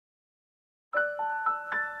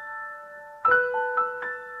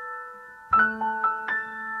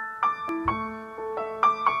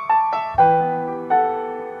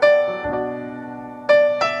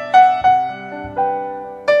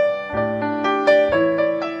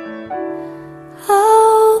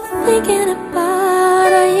thinking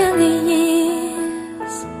about our younger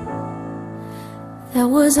years. There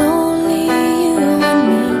was only you and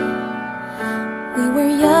me. We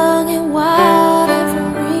were young and wild and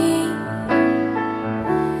free.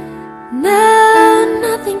 Now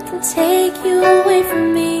nothing can take you away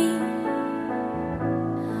from me.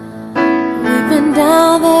 We've been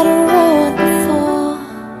down that road before,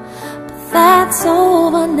 but that's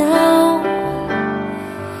over now.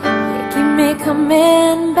 You keep me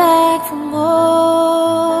coming back for more.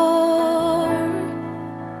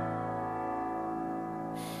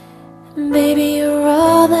 Baby, you're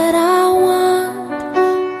all that I want.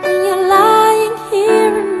 When you're lying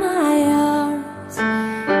here in my arms,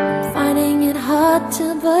 I'm finding it hard to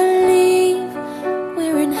believe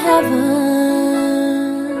we're in heaven.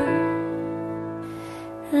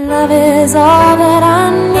 Love is all that I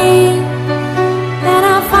need, and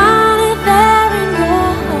I found it there in your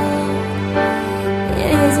heart.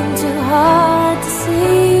 It isn't too hard to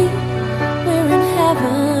see we're in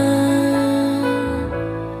heaven.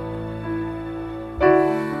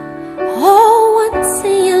 Oh, once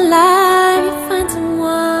in your life you find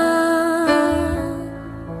someone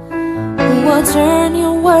who will turn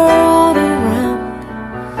your world around,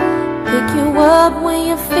 pick you up when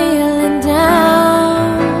you're feeling down.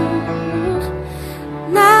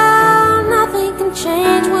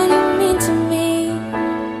 Change what you mean to me.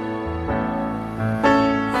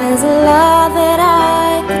 There's a lot that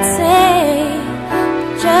I could say,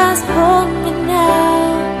 just hold me now,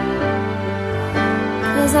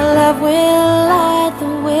 'cause our love will light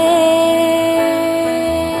the way.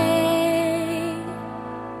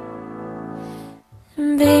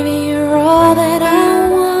 Baby, you're all that I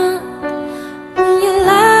want. When you're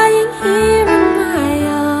lying here in my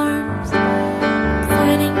arms, I'm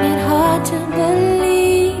finding it hard to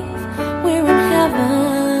believe we're in heaven.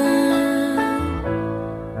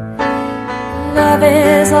 Love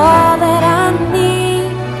is all that I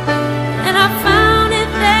need, and I found it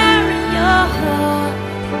there in your heart.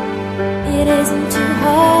 It isn't too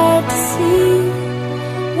hard to see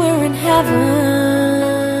we're in heaven.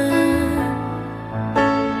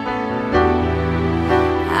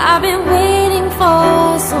 I've been waiting for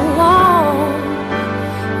so long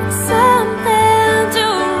for something to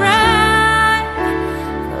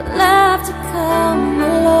to come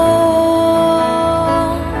along.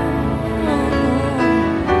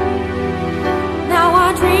 Now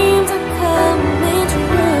our dreams are coming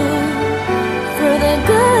true, through the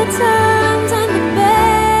good times and the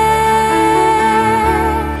bad.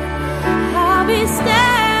 I'll be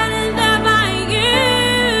standing there by you.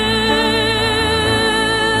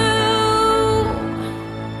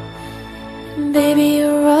 Baby,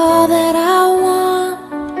 you're all that I want.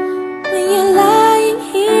 When you're lying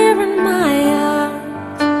here in my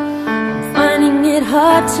arms, I'm finding it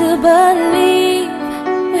hard to believe